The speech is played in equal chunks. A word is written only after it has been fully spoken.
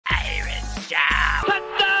Show.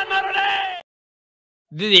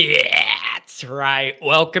 That's right.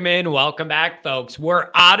 Welcome in. Welcome back, folks. We're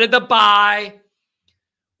out of the bye.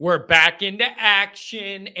 We're back into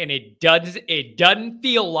action, and it doesn't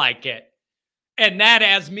feel like it. And that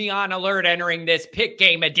has me on alert entering this Pitt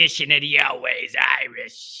game edition of the Always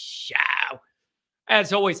Irish Show.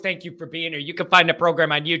 As always, thank you for being here. You can find the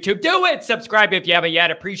program on YouTube. Do it. Subscribe if you haven't yet.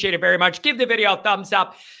 Appreciate it very much. Give the video a thumbs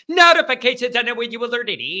up. Notifications on it when you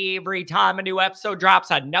alerted every time a new episode drops.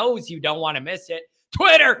 I knows you don't want to miss it.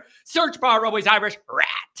 Twitter, search bar, Always Irish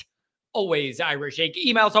Rat. Always Irish Inc.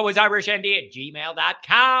 Emails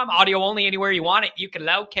alwaysirishandy@gmail.com. Audio only anywhere you want it. You can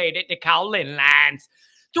locate it. The call-in lines.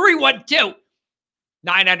 312-988-15.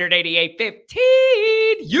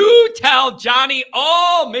 You tell Johnny,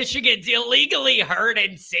 oh, Michigan's illegally heard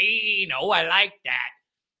and seen. Oh, I like that.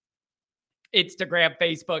 Instagram,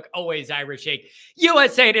 Facebook, Always Irish Inc.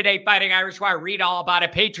 USA Today, Fighting Irish Wire. Read all about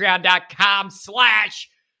it.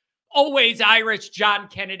 Patreon.com/Always Irish. John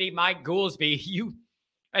Kennedy, Mike Goolsby.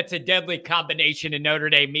 That's a deadly combination of Notre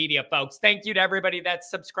Dame media, folks. Thank you to everybody that's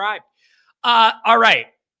subscribed. All right.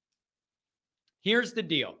 Here's the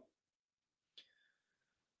deal.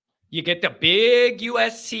 You get the big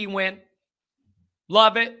USC win.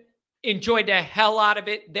 Love it. Enjoyed the hell out of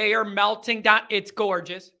it. They are melting down. It's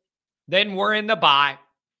gorgeous. Then we're in the bye.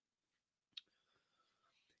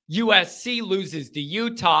 USC loses to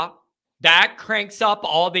Utah. That cranks up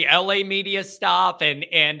all the LA media stuff and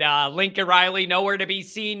Lincoln Riley nowhere to be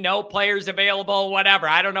seen, no players available, whatever.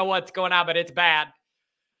 I don't know what's going on, but it's bad.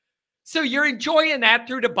 So you're enjoying that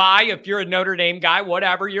through the bye. If you're a Notre Dame guy,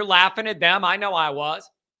 whatever, you're laughing at them. I know I was.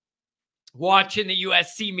 Watching the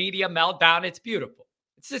USC media meltdown, it's beautiful.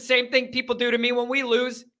 It's the same thing people do to me when we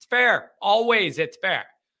lose. It's fair. Always, it's fair.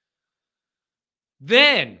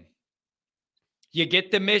 Then you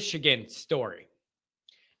get the Michigan story.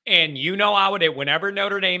 And you know how it is. Whenever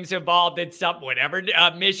Notre Dame's involved in something, whenever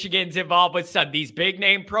Michigan's involved with some, these big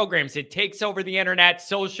name programs, it takes over the internet,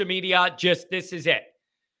 social media, just this is it.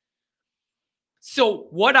 So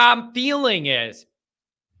what I'm feeling is,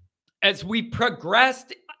 as we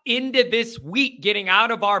progressed into this week, getting out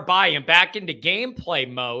of our bye and back into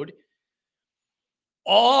gameplay mode,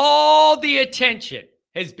 all the attention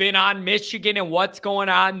has been on Michigan and what's going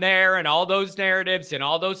on there and all those narratives and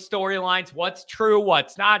all those storylines. What's true,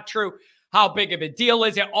 what's not true, how big of a deal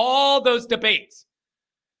is it? All those debates.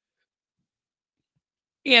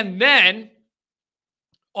 And then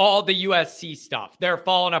all the USC stuff. They're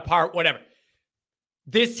falling apart, whatever.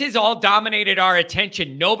 This has all dominated our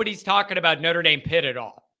attention. Nobody's talking about Notre Dame Pitt at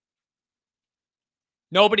all.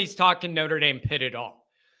 Nobody's talking Notre Dame Pitt at all.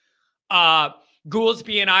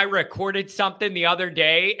 Goolsby and I recorded something the other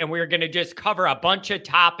day, and we were going to just cover a bunch of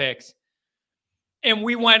topics. And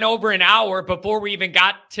we went over an hour before we even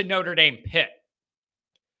got to Notre Dame Pitt.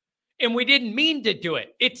 And we didn't mean to do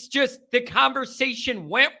it. It's just the conversation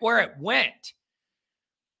went where it went.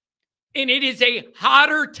 And it is a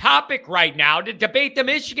hotter topic right now to debate the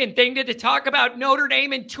Michigan thing, to talk about Notre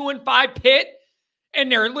Dame and 2-5 Pitt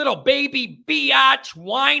and their little baby biatch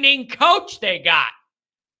whining coach they got.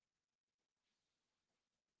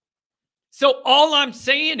 So all I'm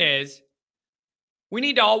saying is we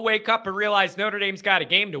need to all wake up and realize Notre Dame's got a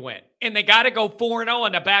game to win. And they got to go 4-0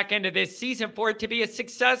 on the back end of this season for it to be a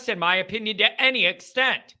success, in my opinion, to any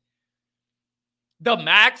extent. The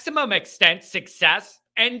maximum extent success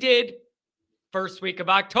ended first week of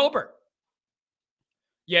October.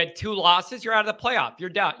 You had 2 losses, you're out of the playoff. You're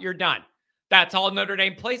done. You're done. That's all Notre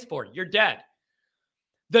Dame plays for. You're dead.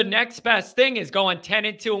 The next best thing is going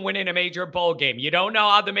 10-2 and winning a major bowl game. You don't know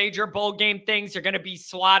how the major bowl game things are going to be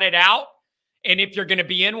slotted out, and if you're going to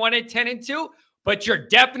be in one at 10-2, but you're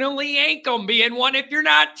definitely ain't going to be in one if you're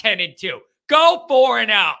not 10-2. Go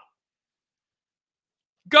 4-0.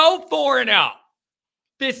 Go 4-0.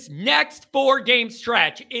 This next 4-game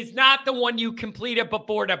stretch is not the one you completed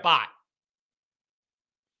before the bye.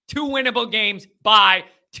 2 winnable games, bye,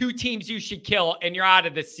 2 teams you should kill, and you're out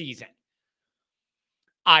of the season.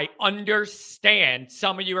 I understand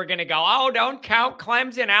some of you are going to go, oh, don't count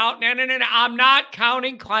Clemson out. No. I'm not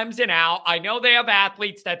counting Clemson out. I know they have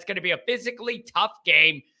athletes. That's going to be a physically tough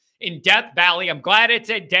game in Death Valley. I'm glad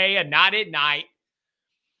it's at day and not at night.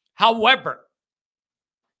 However,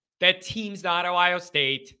 that team's not Ohio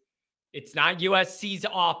State. It's not USC's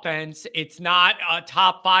offense. It's not a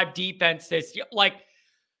top 5 defense this year. Like,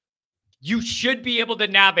 you should be able to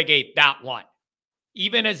navigate that one.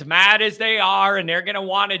 Even as mad as they are, and they're going to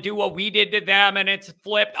want to do what we did to them, and it's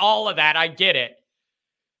flipped, all of that, I get it.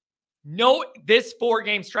 No, this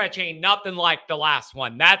 4-game stretch ain't nothing like the last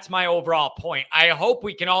one. That's my overall point. I hope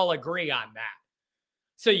we can all agree on that.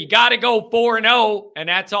 So you got to go 4-0, and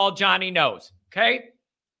that's all Johnny knows. Okay?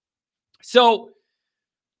 So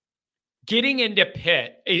getting into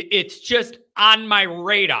Pitt, it's just on my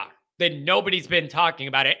radar that nobody's been talking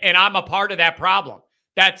about it, and I'm a part of that problem.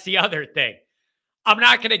 That's the other thing. I'm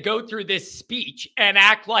not going to go through this speech and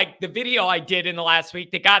act like the video I did in the last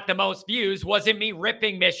week that got the most views wasn't me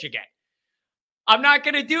ripping Michigan. I'm not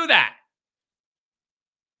going to do that.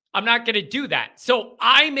 I'm not going to do that. So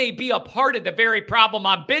I may be a part of the very problem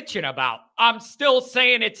I'm bitching about. I'm still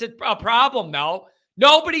saying it's a problem, though.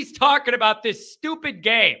 Nobody's talking about this stupid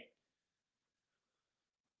game.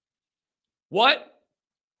 What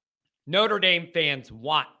Notre Dame fans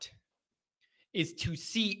want is to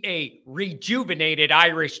see a rejuvenated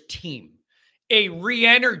Irish team, a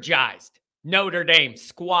re-energized Notre Dame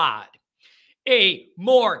squad, a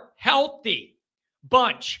more healthy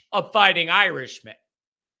bunch of fighting Irishmen,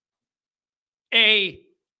 a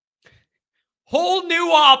whole new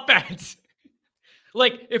offense.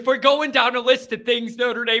 Like, if we're going down a list of things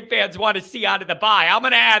Notre Dame fans want to see out of the bye, I'm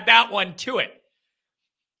going to add that one to it.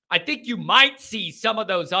 I think you might see some of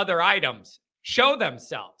those other items show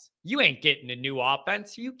themselves. You ain't getting a new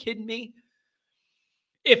offense. Are you kidding me?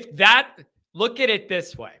 Look at it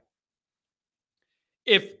this way.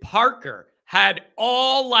 If Parker had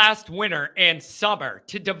all last winter and summer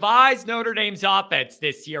to devise Notre Dame's offense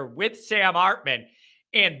this year with Sam Hartman,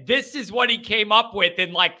 and this is what he came up with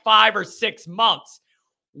in like 5 or 6 months,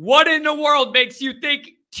 what in the world makes you think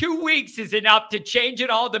 2 weeks is enough to change it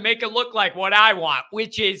all to make it look like what I want,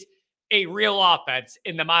 which is a real offense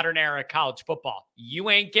in the modern era of college football? You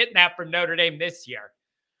ain't getting that from Notre Dame this year.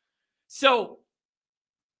 So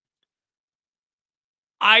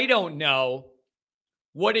I don't know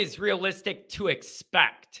what is realistic to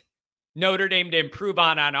expect Notre Dame to improve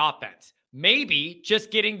on offense. Maybe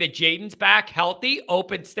just getting the Jadens back healthy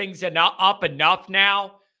opens things up enough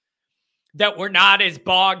now that we're not as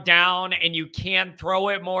bogged down and you can throw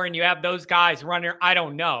it more and you have those guys running. I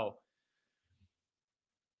don't know.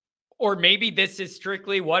 Or maybe this is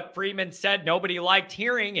strictly what Freeman said nobody liked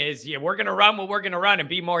hearing is, yeah, we're going to run what we're going to run and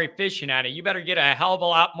be more efficient at it. You better get a hell of a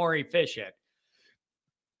lot more efficient.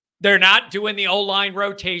 They're not doing the O-line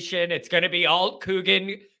rotation. It's going to be Alt,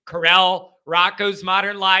 Coogan, Carell, Rocco's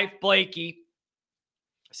Modern Life, Blakey.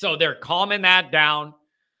 So they're calming that down.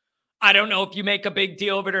 I don't know if you make a big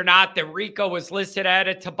deal of it or not that Rico was listed at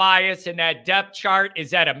a Tobias in that depth chart.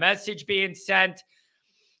 Is that a message being sent?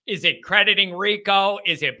 Is it crediting Rico?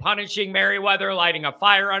 Is it punishing Merriweather, lighting a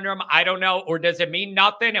fire under him? I don't know. Or does it mean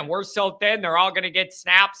nothing and we're so thin they're all going to get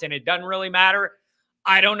snaps and it doesn't really matter?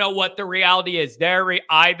 I don't know what the reality is there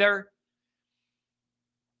either.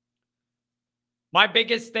 My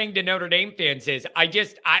biggest thing to Notre Dame fans is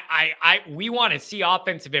we want to see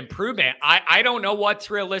offensive improvement. I don't know what's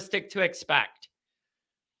realistic to expect.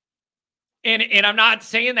 And I'm not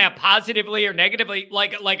saying that positively or negatively,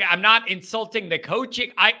 like I'm not insulting the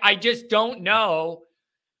coaching. I just don't know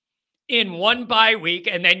in one bye week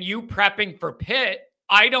and then you prepping for Pitt,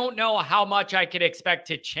 I don't know how much I could expect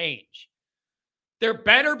to change. There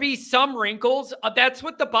better be some wrinkles. That's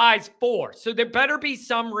what the bye's for. So there better be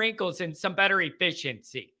some wrinkles and some better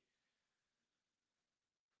efficiency.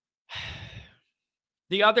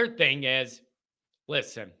 The other thing is,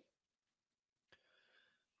 listen,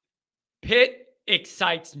 Pitt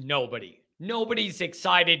excites nobody. Nobody's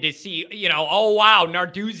excited to see, oh, wow,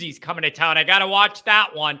 Narduzzi's coming to town. I got to watch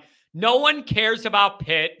that one. No one cares about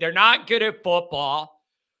Pitt. They're not good at football.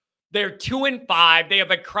 They're 2-5. They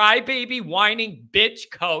have a crybaby, whining bitch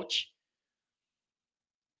coach.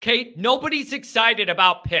 Okay, nobody's excited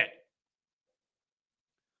about Pitt.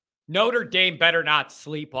 Notre Dame better not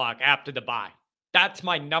sleepwalk after the bye. That's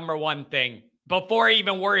my number one thing. Before I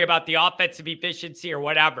even worry about the offensive efficiency or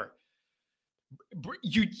whatever.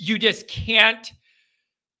 You just can't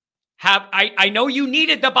have... I know you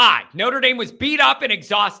needed the bye. Notre Dame was beat up and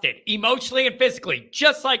exhausted, emotionally and physically,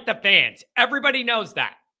 just like the fans. Everybody knows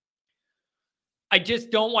that. I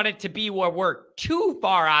just don't want it to be where we're too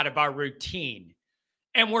far out of our routine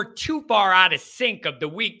and we're too far out of sync of the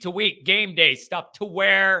week-to-week game day stuff to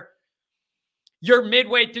where you're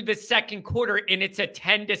midway through the second quarter and it's a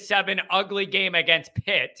 10-7 ugly game against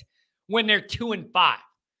Pitt when they're 2-5.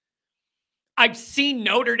 I've seen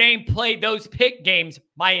Notre Dame play those Pitt games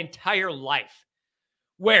my entire life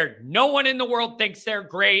where no one in the world thinks they're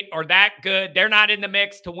great or that good. They're not in the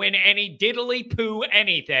mix to win any diddly-poo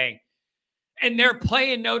anything. And they're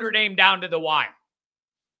playing Notre Dame down to the wire.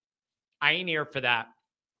 I ain't here for that.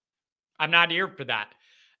 I'm not here for that.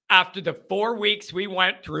 After the 4 weeks we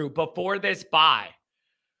went through before this bye,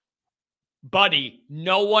 buddy,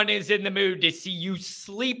 no one is in the mood to see you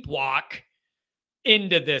sleepwalk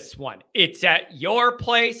into this one. It's at your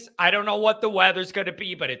place. I don't know what the weather's going to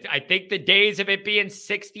be, but I think the days of it being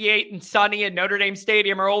 68 and sunny in Notre Dame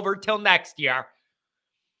Stadium are over till next year.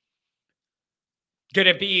 Going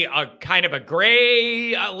to be a kind of a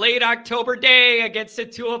gray late October day against a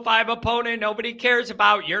 205 opponent nobody cares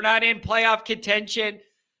about. You're not in playoff contention.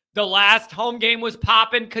 The last home game was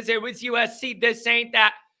popping because it was USC. This ain't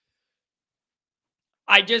that.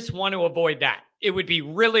 I just want to avoid that. It would be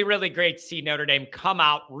really, really great to see Notre Dame come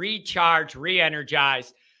out, recharge,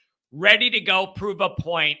 re-energize, ready to go, prove a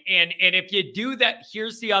point. And if you do that,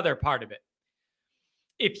 here's the other part of it.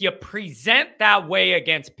 If you present that way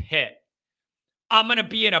against Pitt, I'm going to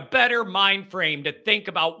be in a better mind frame to think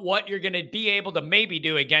about what you're going to be able to maybe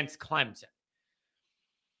do against Clemson.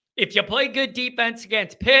 If you play good defense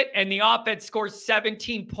against Pitt and the offense scores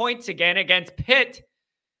 17 points again against Pitt,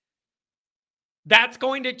 that's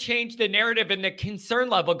going to change the narrative and the concern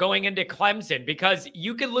level going into Clemson, because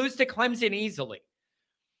you could lose to Clemson easily.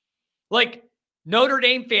 Like, Notre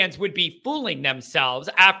Dame fans would be fooling themselves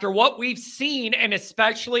after what we've seen, and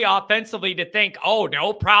especially offensively, to think, oh,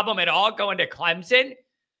 no problem at all going to Clemson.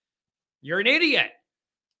 You're an idiot.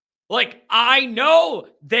 Like, I know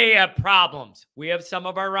they have problems. We have some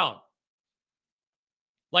of our own.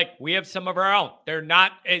 We have some of our own. They're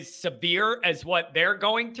not as severe as what they're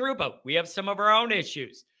going through, but we have some of our own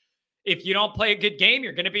issues. If you don't play a good game,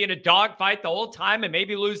 you're going to be in a dogfight the whole time and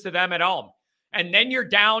maybe lose to them at home. And then you're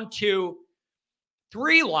down to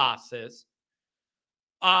 3 losses.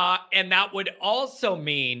 And that would also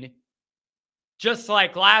mean, just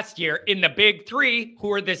like last year, in the Big Three, who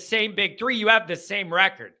are the same Big Three, you have the same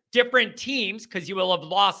record. Different teams, because you will have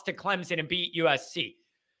lost to Clemson and beat USC.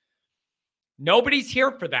 Nobody's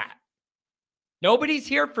here for that. Nobody's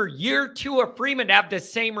here for year 2 of Freeman to have the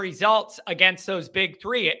same results against those Big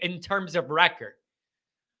Three in terms of record.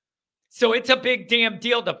 So it's a big damn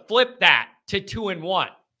deal to flip that to 2-1.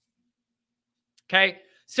 Okay?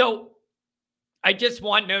 So I just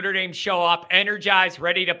want Notre Dame to show up, energized,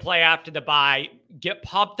 ready to play after the bye, get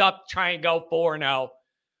pumped up, try and go 4-0.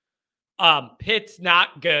 Pitt's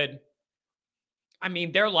not good. I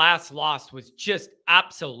mean, their last loss was just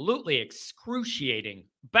absolutely excruciating.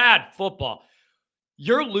 Bad football.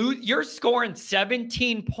 You're scoring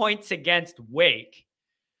 17 points against Wake,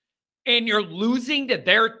 and you're losing to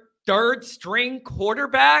their 3rd string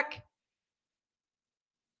quarterback.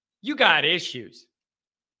 You got issues.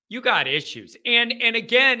 You got issues. And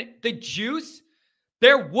again, the juice,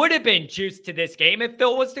 there would have been juice to this game if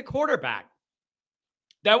Phil was the quarterback.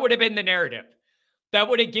 That would have been the narrative. That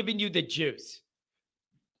would have given you the juice.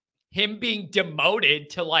 Him being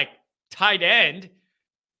demoted to tight end,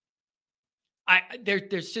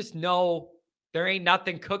 there's just there ain't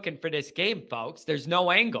nothing cooking for this game, folks. There's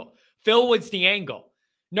no angle. Phil was the angle.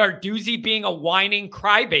 Narduzzi being a whining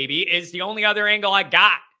crybaby is the only other angle I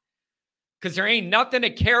got, because there ain't nothing to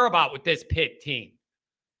care about with this Pitt team.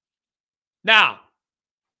 Now,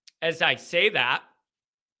 as I say that,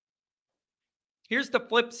 here's the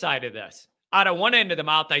flip side of this. Out of one end of the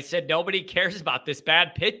mouth, I said nobody cares about this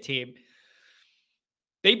bad Pitt team.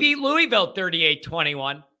 They beat Louisville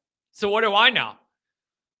 38-21. So what do I know?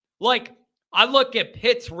 I look at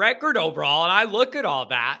Pitt's record overall, and I look at all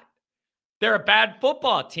that. They're a bad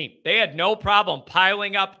football team. They had no problem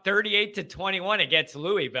piling up 38-21 against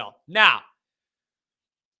Louisville. Now,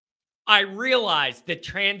 I realize the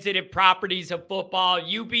transitive properties of football.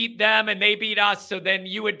 You beat them and they beat us, so then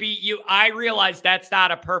you would beat you. I realize that's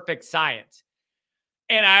not a perfect science.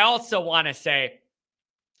 And I also want to say,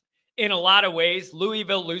 in a lot of ways,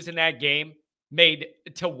 Louisville losing that game made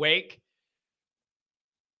to Wake,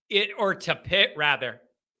 or to Pitt rather,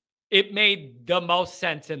 it made the most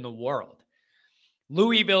sense in the world.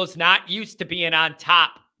 Louisville's not used to being on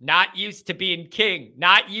top, not used to being king,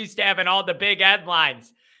 not used to having all the big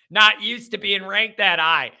headlines, not used to being ranked that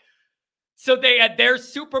high. So they had their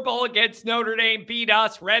Super Bowl against Notre Dame, beat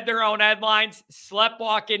us, read their own headlines,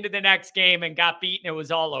 sleptwalk into the next game, and got beaten. It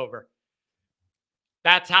was all over.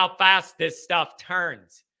 That's how fast this stuff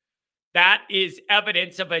turns. That is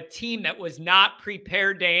evidence of a team that was not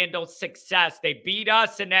prepared to handle success. They beat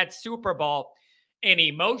us in that Super Bowl, and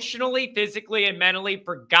emotionally, physically, and mentally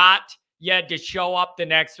forgot you had to show up the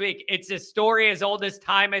next week. It's a story as old as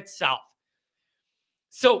time itself.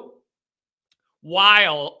 So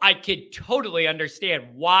while I could totally understand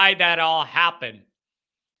why that all happened,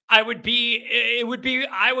 I would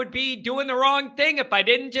be doing the wrong thing if I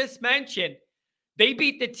didn't just mention they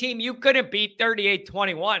beat the team you couldn't beat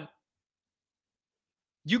 38-21.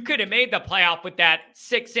 You could have made the playoff with that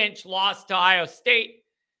 6-inch loss to Ohio State.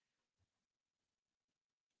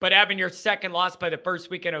 But having your second loss by the first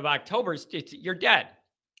weekend of October, you're dead.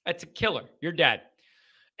 That's a killer. You're dead.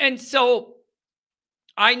 And so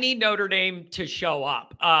I need Notre Dame to show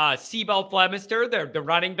up. Seabell Flemister, the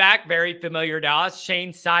running back, very familiar to us.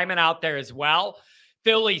 Shane Simon out there as well.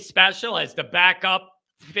 Philly Special as the backup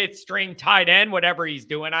fifth string tight end, whatever he's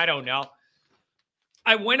doing. I don't know.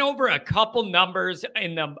 I went over a couple numbers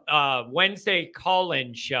in the Wednesday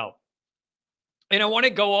call-in show. And I want to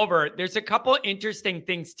go over, there's a couple interesting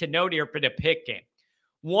things to note here for the Pitt game.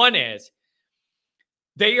 One is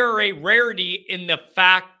they are a rarity in the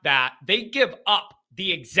fact that they give up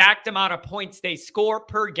the exact amount of points they score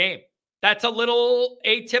per game. That's a little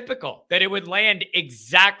atypical that it would land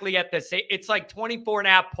exactly at the same. It's like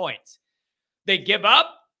 24.5 points. They give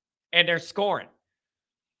up and they're scoring.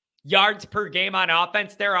 Yards per game on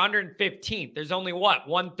offense, they're 115th. There's only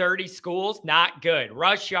 130 schools? Not good.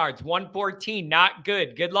 Rush yards, 114, not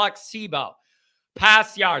good. Good luck, SIBO.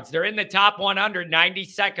 Pass yards, they're in the top 100,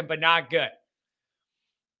 92nd, but not good.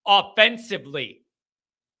 Offensively,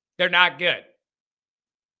 they're not good.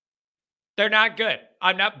 They're not good.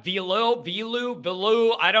 I'm not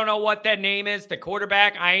Vilu. I don't know what that name is. The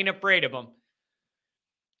quarterback, I ain't afraid of him.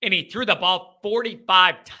 And he threw the ball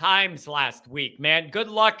 45 times last week, man. Good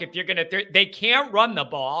luck if you're going to. They can't run the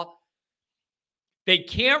ball. They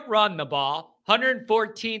can't run the ball.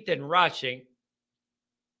 114th in rushing.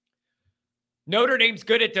 Notre Dame's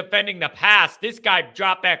good at defending the pass. This guy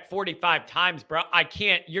dropped back 45 times, bro. I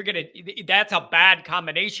can't. That's a bad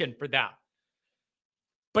combination for them.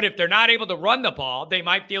 But if they're not able to run the ball, they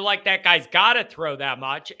might feel like that guy's got to throw that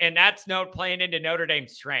much. And that's playing into Notre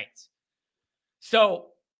Dame's strengths. So,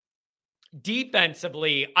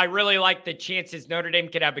 defensively, I really like the chances Notre Dame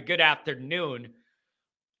could have a good afternoon.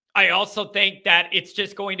 I also think that it's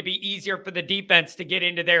just going to be easier for the defense to get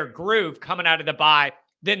into their groove coming out of the bye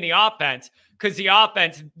than the offense, because the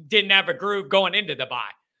offense didn't have a groove going into the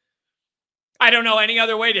bye. I don't know any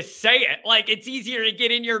other way to say it. Like, it's easier to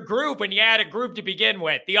get in your groove when you had a groove to begin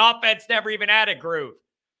with. The offense never even had a groove.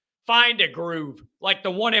 Find a groove, like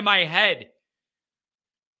the one in my head.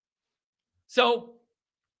 So,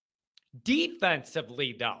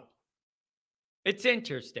 defensively, though, it's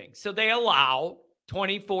interesting. So they allow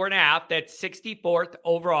 24.5. That's 64th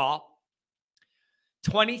overall.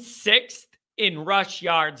 26th in rush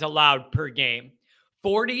yards allowed per game.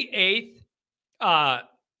 48th.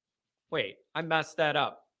 Wait, I messed that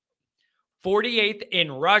up. 48th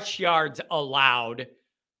in rush yards allowed.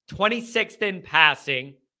 26th in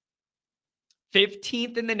passing.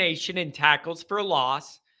 15th in the nation in tackles for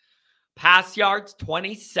loss. Pass yards,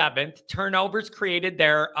 27th. Turnovers created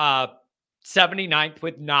there, 79th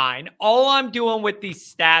with 9. All I'm doing with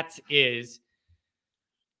these stats is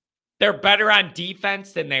they're better on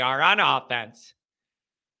defense than they are on offense.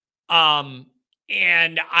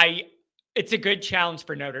 It's a good challenge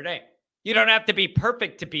for Notre Dame. You don't have to be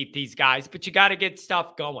perfect to beat these guys, but you got to get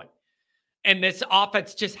stuff going. And this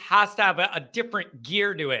offense just has to have a different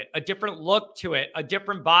gear to it, a different look to it, a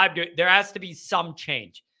different vibe to it. There has to be some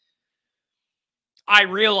change. I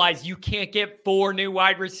realize you can't get 4 new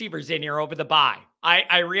wide receivers in here over the bye.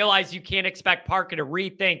 I realize you can't expect Parker to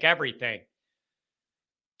rethink everything.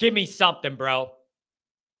 Give me something, bro.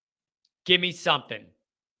 Give me something.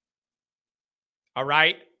 All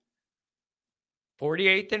right?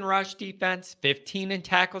 48th in rush defense, 15 in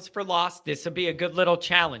tackles for loss. This will be a good little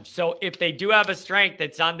challenge. So if they do have a strength,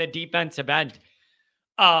 it's on the defensive end.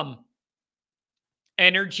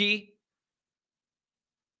 Energy.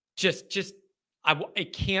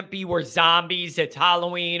 It can't be we're zombies. It's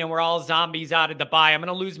Halloween and we're all zombies out of the bye. I'm going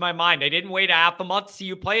to lose my mind. I didn't wait a half a month to see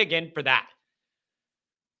you play again for that.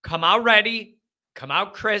 Come out ready. Come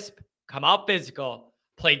out crisp. Come out physical.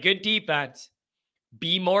 Play good defense.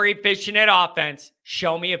 Be more efficient at offense.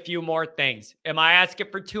 Show me a few more things. Am I asking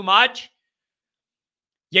for too much?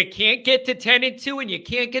 You can't get to 10-2 and you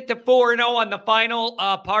can't get to 4-0 on the final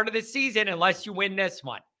part of the season unless you win this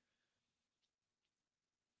one.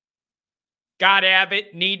 Gotta have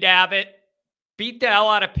it. Need to have it. Beat the hell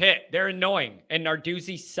out of Pitt. They're annoying. And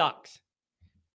Narduzzi sucks.